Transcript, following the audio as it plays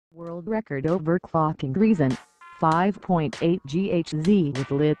world record overclocking Ryzen 5.8 GHz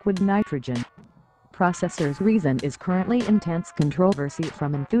with liquid nitrogen processors. Ryzen is currently intense controversy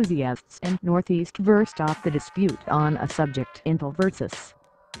from enthusiasts and Northeast versed off the dispute on a subject. Intel versus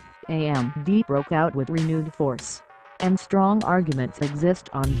AMD broke out with renewed force, and strong arguments exist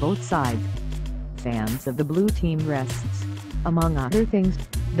on both sides. Fans of the blue team rests, among other things,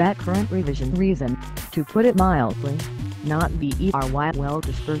 that current revision Ryzen, to put it mildly, not very well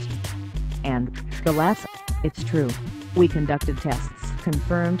dispersed. And, alas, it's true. We conducted tests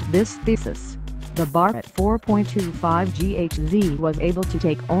confirmed this thesis. The bar at 4.25 GHz was able to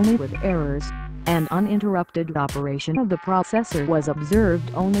take only with errors, and uninterrupted operation of the processor was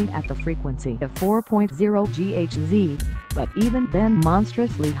observed only at the frequency of 4.0 GHz, but even then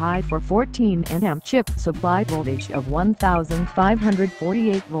monstrously high for 14 nm chip supply voltage of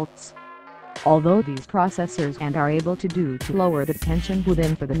 1548 volts. Although these processors are able to lower the tension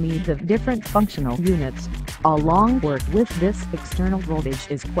within for the needs of different functional units, a long work with this external voltage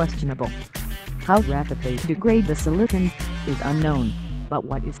is questionable. How rapidly degrade the silicon is unknown, but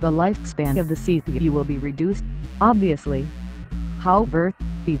what is the lifespan of the CPU will be reduced, obviously. However,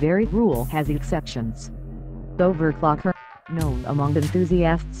 the very rule has exceptions. Overclocker, known among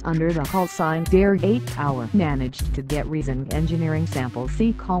enthusiasts under the Callsign *8-hour, managed to get Ryzen engineering sample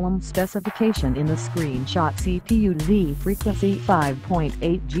C column specification in the screenshot. CPU Z frequency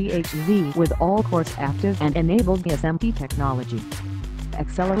 5.8 GHz with all cores active and enabled SMT technology.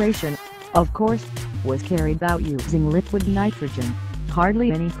 Acceleration, of course, was carried out using liquid nitrogen.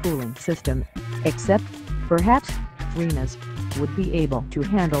 Hardly any cooling system, except, perhaps, FreeNAS, would be able to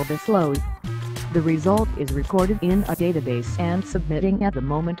handle this load. The result is recorded in a database and submitting at the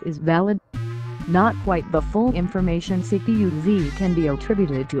moment is valid. Not quite the full information. CPU Z can be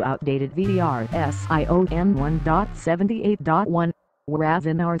attributed to outdated VDR-SION 1.78.1, whereas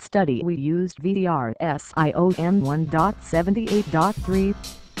in our study we used VDR-SION 1.78.3.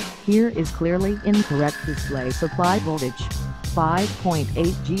 Here is clearly incorrect display supply voltage, 5.8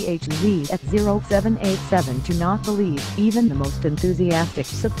 GHz at 0787. To not believe even the most enthusiastic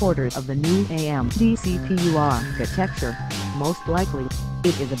supporters of the new AMD CPU architecture. Most likely,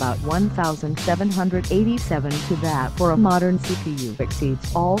 it is about 1787 to that for a modern CPU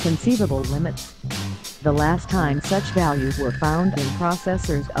exceeds all conceivable limits. The last time such values were found in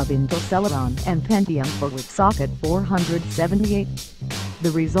processors of Intel Celeron and Pentium for with socket 478.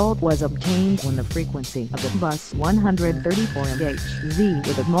 The result was obtained when the frequency of the bus 134 MHz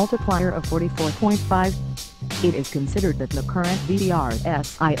with a multiplier of 44.5. It is considered that the current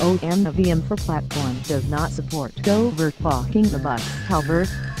VDR-SION VM for platform does not support overclocking the bus. However,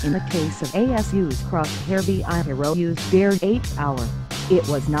 in the case of ASU's Crosshair VI Hero used *8-hour, it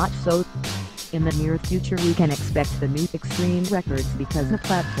was not so. In the near future we can expect the new extreme records because the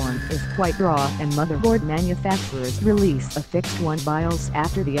platform is quite raw and motherboard manufacturers release a fixed one BIOS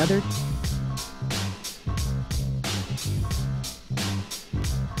after the other.